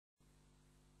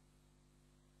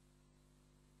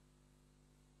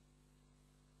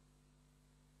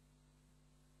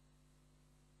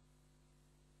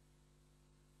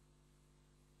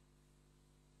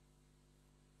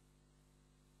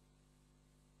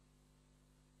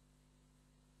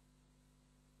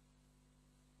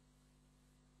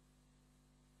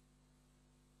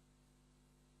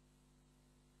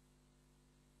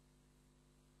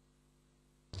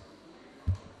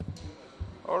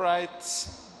All right,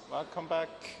 welcome back.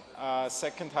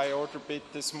 Second high order bid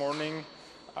this morning.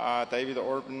 David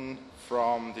Orban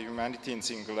from the Humanity and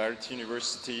Singularity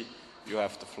University. You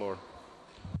have the floor.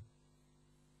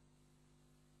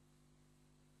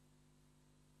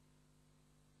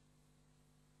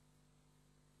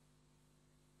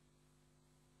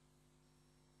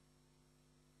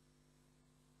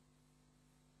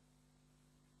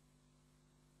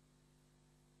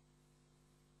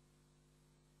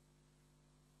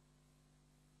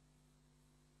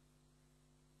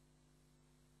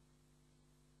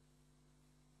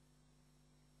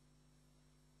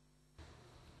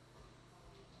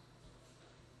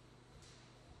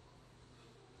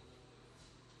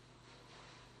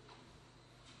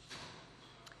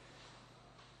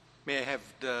 May I have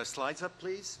the slides up,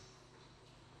 please?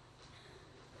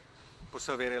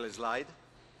 Posso avere le slide?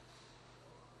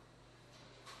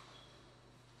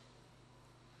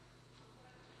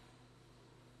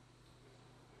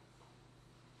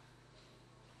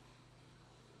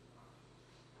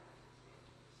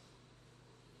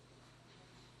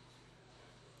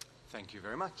 Thank you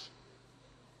very much.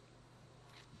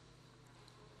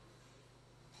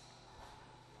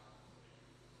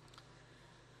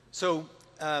 So,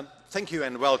 thank you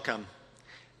and welcome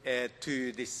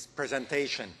to this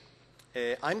presentation.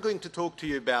 I'm going to talk to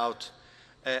you about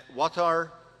what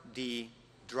are the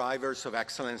drivers of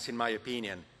excellence, in my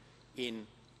opinion, in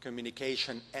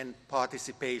communication and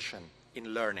participation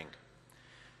in learning.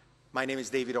 My name is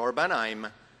David Orban. I'm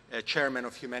chairman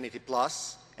of Humanity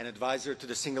Plus and advisor to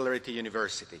the Singularity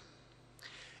University.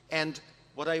 And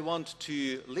what I want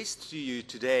to list to you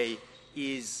today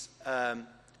is a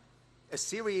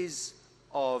series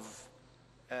of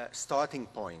starting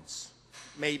points,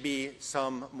 maybe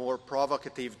some more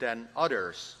provocative than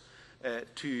others,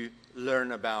 to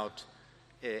learn about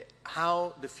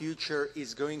how the future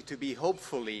is going to be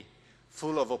hopefully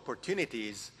full of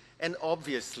opportunities and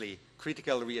obviously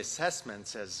critical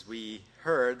reassessments, as we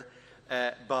heard,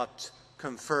 but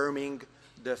confirming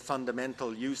the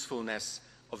fundamental usefulness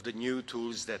of the new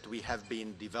tools that we have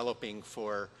been developing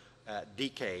for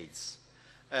decades.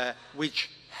 Which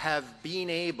have been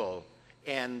able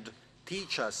and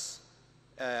teach us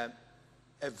a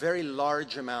very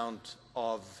large amount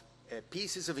of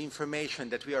pieces of information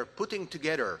that we are putting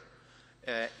together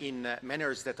in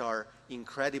manners that are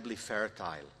incredibly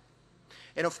fertile.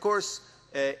 And of course,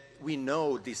 we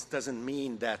know this doesn't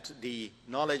mean that the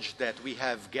knowledge that we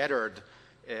have gathered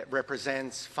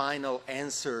represents final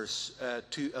answers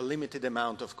to a limited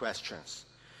amount of questions.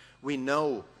 We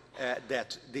know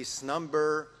that this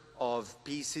number of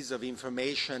pieces of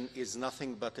information is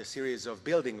nothing but a series of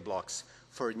building blocks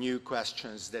for new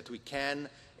questions that we can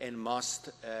and must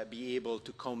be able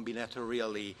to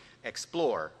combinatorially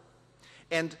explore.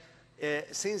 And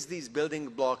since these building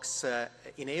blocks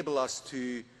enable us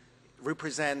to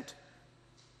represent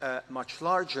a much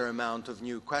larger amount of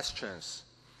new questions,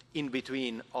 in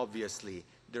between, obviously,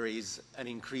 there is an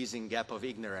increasing gap of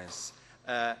ignorance.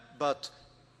 But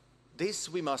this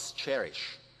we must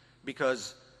cherish,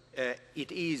 because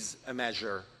it is a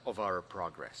measure of our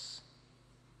progress.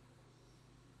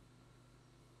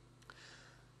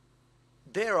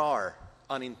 There are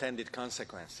unintended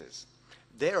consequences.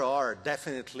 There are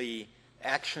definitely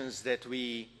actions that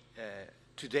we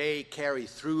today carry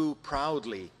through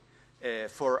proudly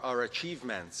for our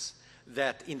achievements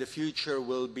that in the future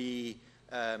will be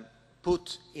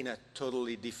put in a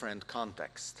totally different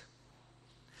context.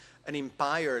 An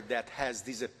empire that has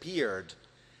disappeared,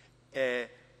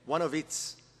 one of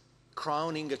its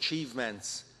crowning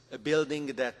achievements, a building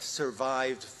that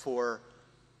survived for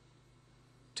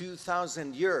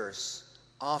 2,000 years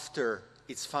after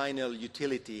its final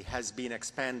utility has been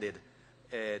expanded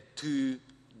to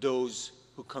those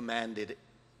who commanded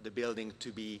the building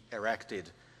to be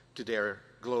erected to their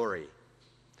glory.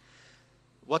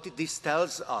 What this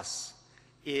tells us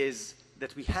is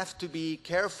that we have to be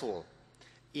careful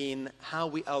in how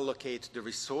we allocate the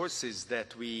resources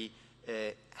that we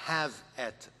have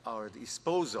at our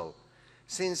disposal,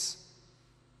 since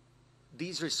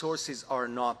these resources are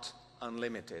not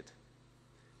unlimited.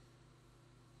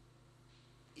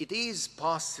 It is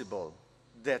possible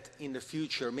that in the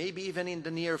future, maybe even in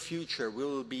the near future, we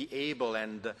will be able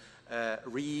and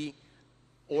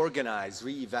reorganize,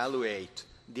 reevaluate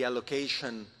the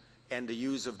allocation and the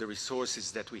use of the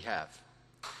resources that we have.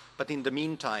 But in the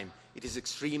meantime, it is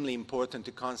extremely important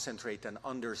to concentrate and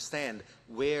understand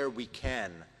where we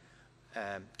can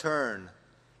turn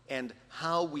and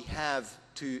how we have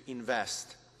to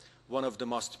invest one of the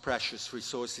most precious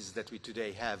resources that we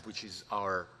today have, which is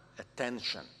our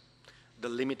attention. The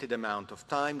limited amount of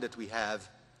time that we have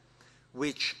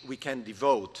which we can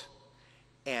devote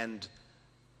and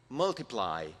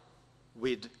multiply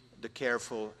with the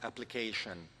careful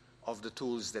application of the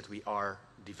tools that we are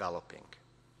developing.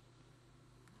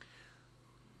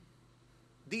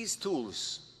 These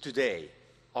tools today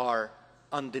are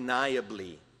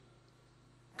undeniably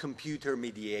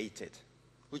computer-mediated,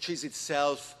 which is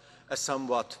itself a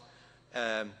somewhat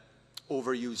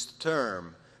overused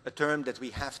term, a term that we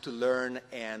have to learn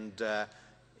and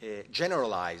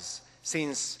generalize,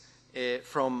 since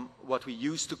from what we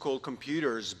used to call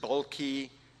computers, bulky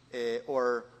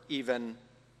or even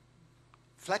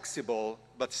flexible,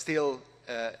 but still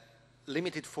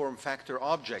limited form factor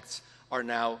objects are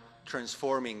now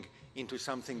transforming into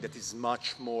something that is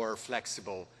much more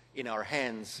flexible in our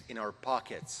hands, in our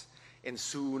pockets, and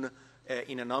soon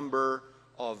in a number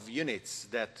of units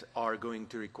that are going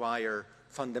to require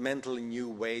fundamentally new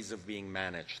ways of being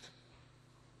managed.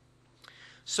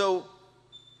 So,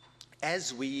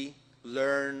 as we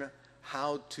learn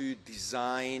how to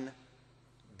design,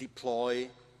 deploy,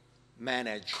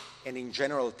 manage, and in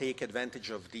general take advantage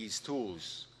of these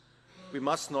tools, we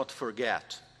must not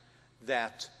forget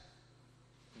that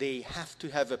they have to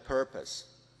have a purpose.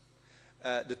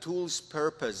 The tool's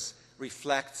purpose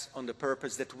reflects on the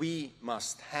purpose that we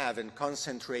must have and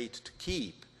concentrate to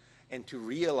keep and to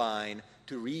realign,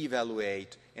 to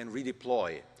reevaluate, and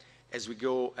redeploy as we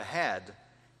go ahead,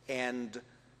 and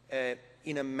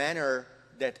in a manner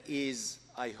that is,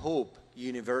 I hope,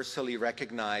 universally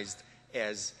recognized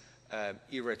as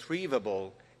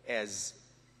irretrievable, as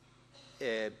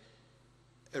a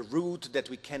route that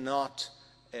we cannot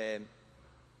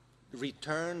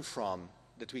return from,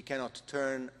 that we cannot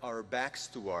turn our backs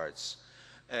towards.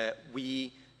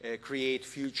 We create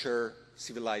future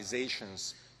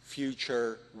civilizations,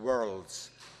 future worlds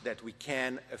that we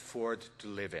can afford to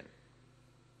live in.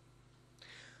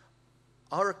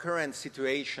 Our current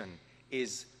situation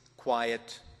is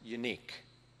quite unique.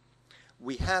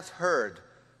 We have heard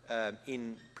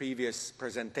in previous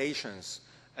presentations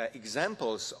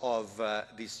examples of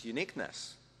this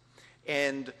uniqueness,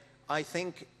 and I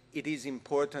think it is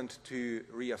important to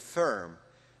reaffirm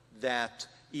that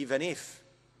even if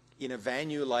in a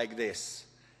venue like this,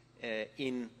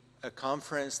 in a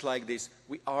conference like this,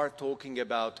 we are talking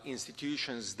about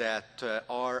institutions that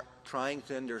are trying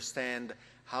to understand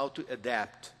how to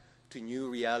adapt to new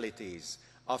realities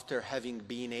after having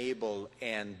been able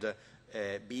and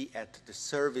be at the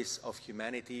service of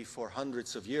humanity for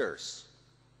hundreds of years.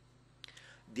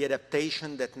 The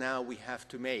adaptation that now we have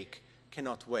to make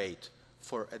cannot wait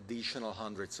for additional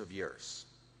hundreds of years,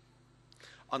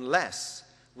 unless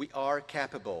we are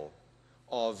capable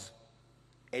of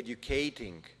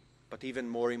educating, but even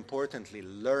more importantly,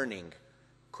 learning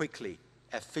quickly,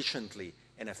 efficiently,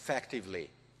 and effectively.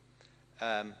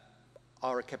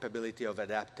 Our capability of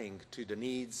adapting to the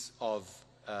needs of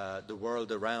the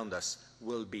world around us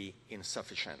will be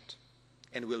insufficient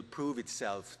and will prove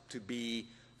itself to be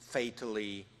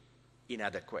fatally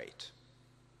inadequate.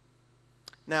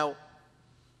 Now,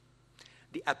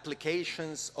 the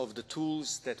applications of the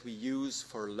tools that we use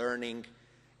for learning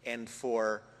and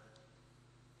for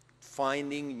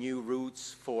finding new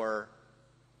routes for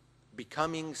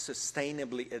becoming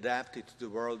sustainably adapted to the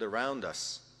world around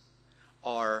us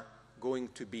are going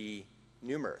to be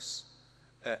numerous,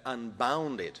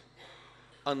 unbounded,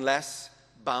 unless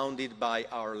bounded by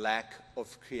our lack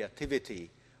of creativity,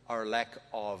 our lack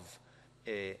of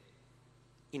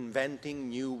inventing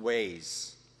new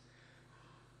ways.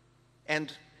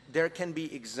 And there can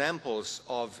be examples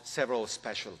of several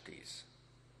specialties,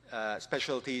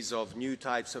 specialties of new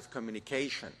types of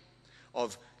communication,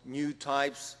 of new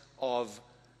types of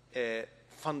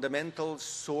fundamental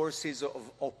sources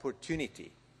of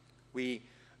opportunity. We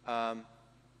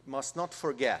must not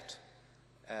forget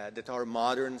that our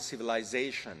modern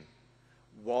civilization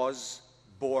was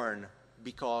born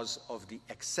because of the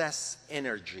excess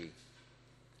energy,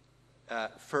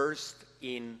 first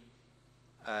in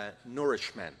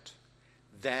nourishment,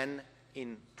 then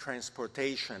in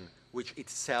transportation, which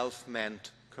itself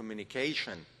meant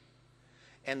communication.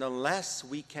 And unless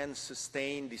we can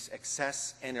sustain this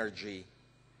excess energy,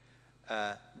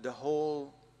 the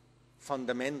whole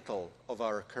fundamental of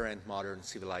our current modern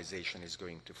civilization is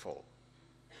going to fall.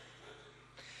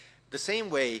 The same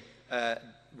way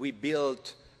we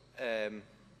built a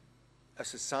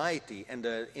society and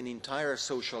an entire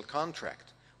social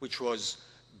contract, which was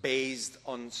based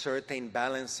on certain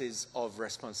balances of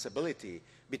responsibility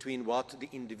between what the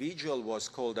individual was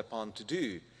called upon to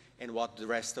do and what the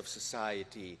rest of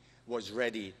society was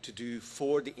ready to do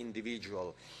for the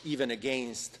individual, even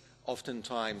against,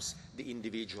 oftentimes, the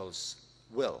individual's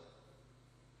will.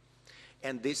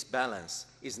 And this balance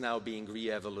is now being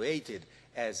re-evaluated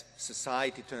as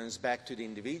society turns back to the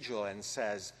individual and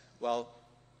says, well,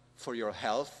 for your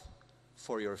health,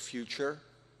 for your future,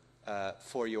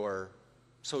 for your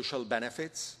social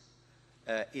benefits,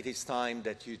 it is time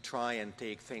that you try and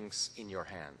take things in your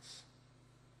hands.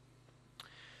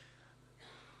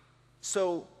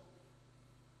 So,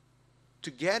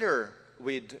 together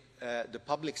with the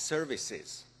public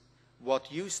services,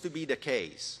 what used to be the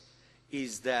case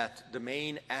is that the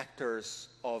main actors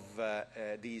of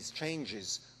these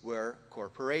changes were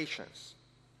corporations.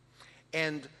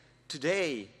 And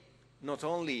today, not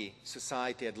only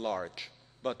society at large,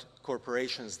 but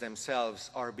corporations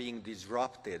themselves are being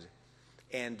disrupted,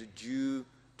 and due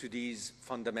to these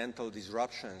fundamental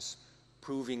disruptions,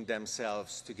 proving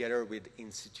themselves together with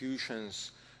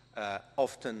institutions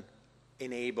often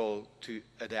unable to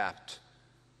adapt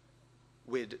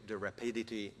with the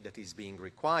rapidity that is being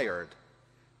required,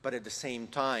 but at the same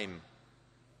time,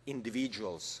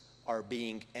 individuals are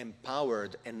being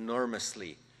empowered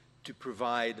enormously to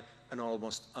provide an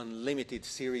almost unlimited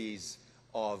series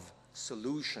of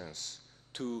solutions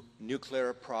to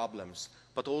nuclear problems,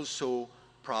 but also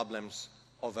problems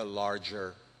of a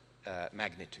larger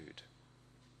magnitude.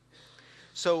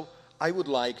 So I would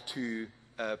like to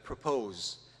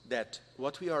propose that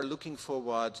what we are looking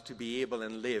forward to be able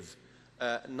and live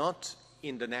not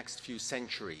in the next few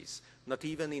centuries, not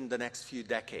even in the next few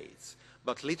decades,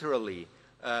 but literally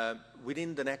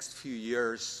within the next few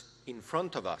years in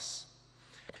front of us,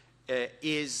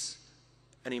 is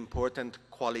an important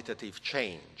qualitative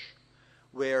change,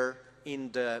 where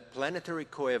in the planetary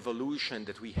coevolution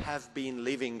that we have been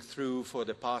living through for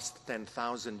the past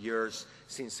 10,000 years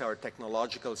since our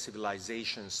technological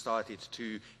civilization started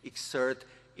to exert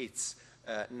its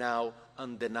now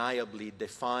undeniably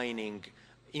defining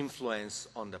influence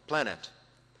on the planet,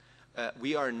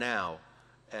 we are now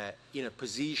in a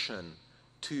position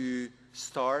to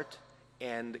start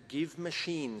and give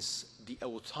machines the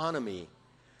autonomy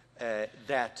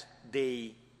that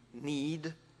they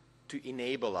need to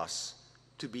enable us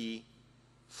to be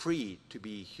free, to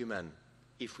be human,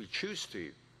 if we choose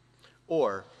to,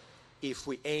 or if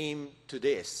we aim to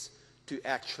this, to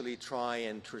actually try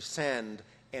and transcend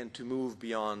and to move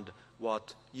beyond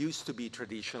what used to be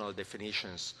traditional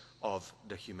definitions of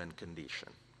the human condition.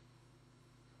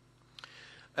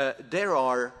 There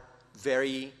are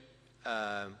very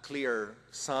clear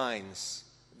signs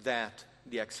that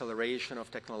the acceleration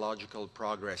of technological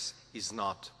progress is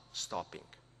not stopping.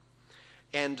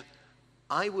 And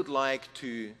I would like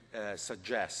to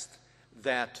suggest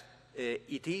that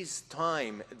it is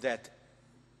time that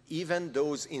even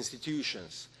those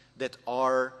institutions that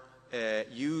are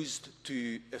used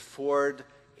to afford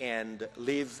and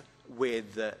live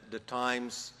with the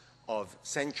times of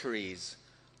centuries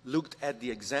looked at the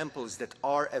examples that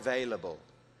are available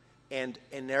and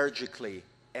energically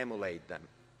emulate them.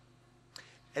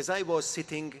 As I was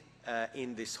sitting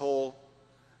in this hall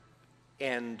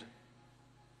and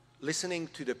listening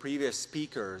to the previous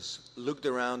speakers, looked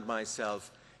around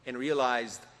myself and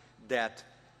realized that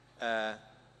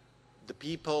the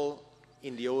people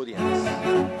in the audience,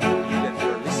 that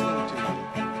you're listening to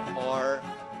me, are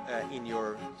in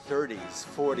your 30s,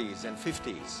 40s, and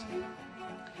 50s.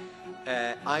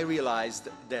 I realized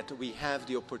that we have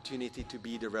the opportunity to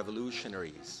be the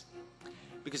revolutionaries,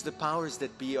 because the powers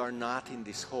that be are not in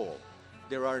this hall.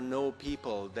 There are no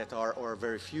people that are, or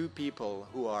very few people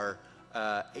who are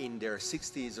in their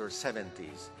 60s or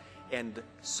 70s, and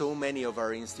so many of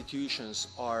our institutions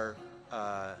are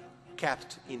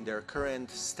kept in their current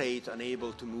state,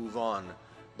 unable to move on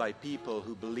by people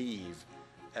who believe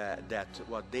that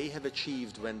what they have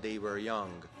achieved when they were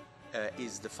young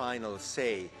is the final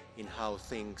say in how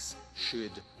things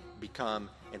should become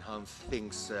and how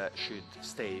things should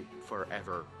stay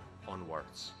forever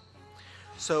onwards.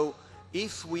 So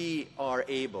if we are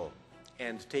able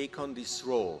and take on this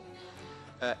role,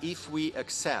 if we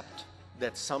accept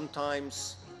that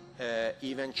sometimes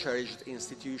even cherished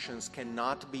institutions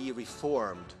cannot be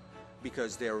reformed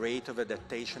because their rate of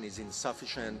adaptation is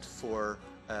insufficient for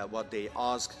what they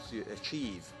ask to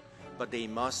achieve, but they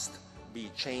must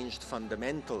be changed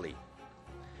fundamentally,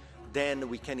 then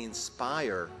we can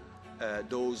inspire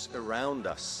those around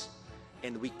us,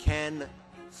 and we can,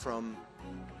 from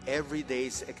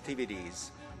everyday's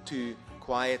activities to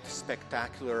quiet,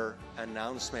 spectacular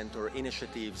announcement or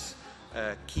initiatives,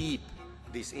 keep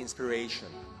this inspiration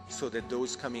so that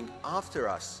those coming after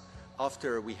us,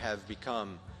 after we have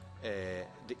become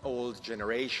the old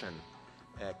generation,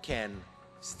 can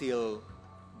still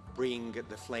bring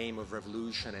the flame of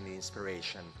revolution and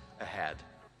inspiration ahead.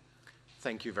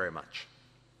 Thank you very much.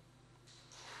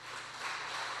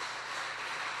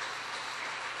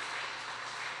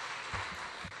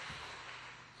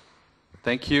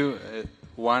 Thank you.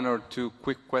 One or two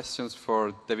quick questions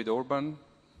for David Orban.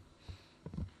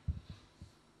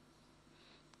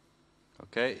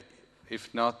 Okay.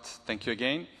 If not, thank you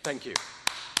again. Thank you.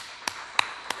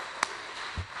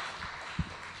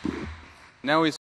 Now is